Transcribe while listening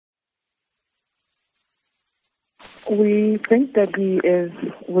We think that he is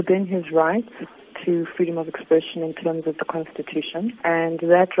within his rights to freedom of expression in terms of the Constitution, and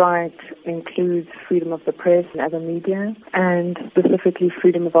that right includes freedom of the press and other media, and specifically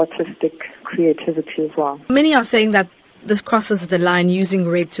freedom of artistic creativity as well. Many are saying that this crosses the line using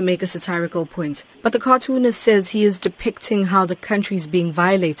rape to make a satirical point, but the cartoonist says he is depicting how the country is being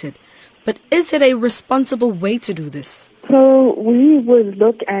violated. But is it a responsible way to do this? So we would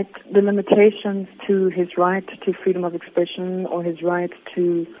look at the limitations to his right to freedom of expression or his right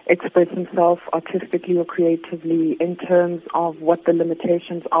to express himself artistically or creatively in terms of what the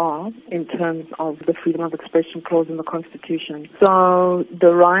limitations are in terms of the freedom of expression clause in the Constitution. So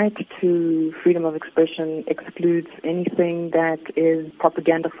the right to freedom of expression excludes anything that is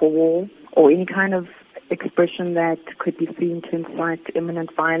propaganda for war or any kind of expression that could be seen to incite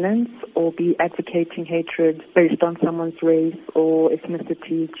imminent violence or be advocating hatred based on someone's race or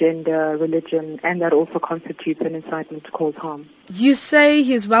ethnicity, gender, religion, and that also constitutes an incitement to cause harm. You say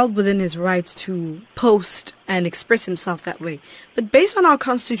he's well within his right to post and express himself that way. But based on our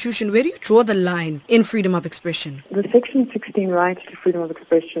Constitution, where do you draw the line in freedom of expression? The Section 16 right to freedom of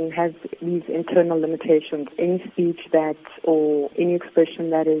expression has these internal limitations. Any speech that or any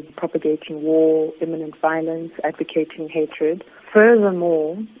expression that is propagating war, imminent violence, advocating hatred.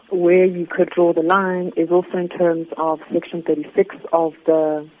 Furthermore, where you could draw the line is also in terms of Section 36 of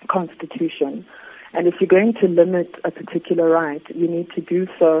the Constitution. And if you're going to limit a particular right, you need to do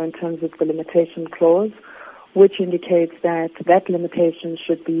so in terms of the limitation clause, which indicates that that limitation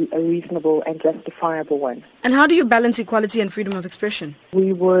should be a reasonable and justifiable one. And how do you balance equality and freedom of expression?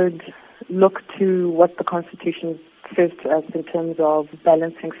 We would look to what the Constitution says to us in terms of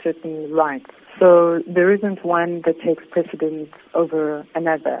balancing certain rights. So there isn't one that takes precedence over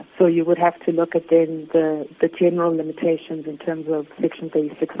another. So you would have to look at then the general limitations in terms of Section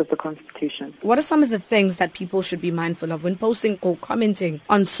 36 of the Constitution. What are some of the things that people should be mindful of when posting or commenting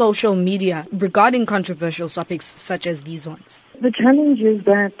on social media regarding controversial topics such as these ones? The challenge is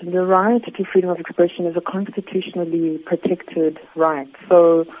that the right to freedom of expression is a constitutionally protected right.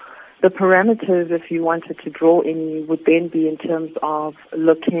 So the parameters, if you wanted to draw any, would then be in terms of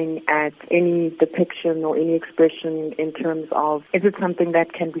looking at any depiction or any expression in terms of, is it something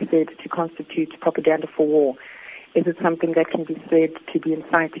that can be said to constitute propaganda for war? Is it something that can be said to be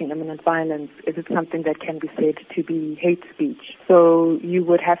inciting imminent violence? Is it something that can be said to be hate speech? So you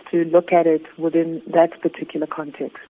would have to look at it within that particular context.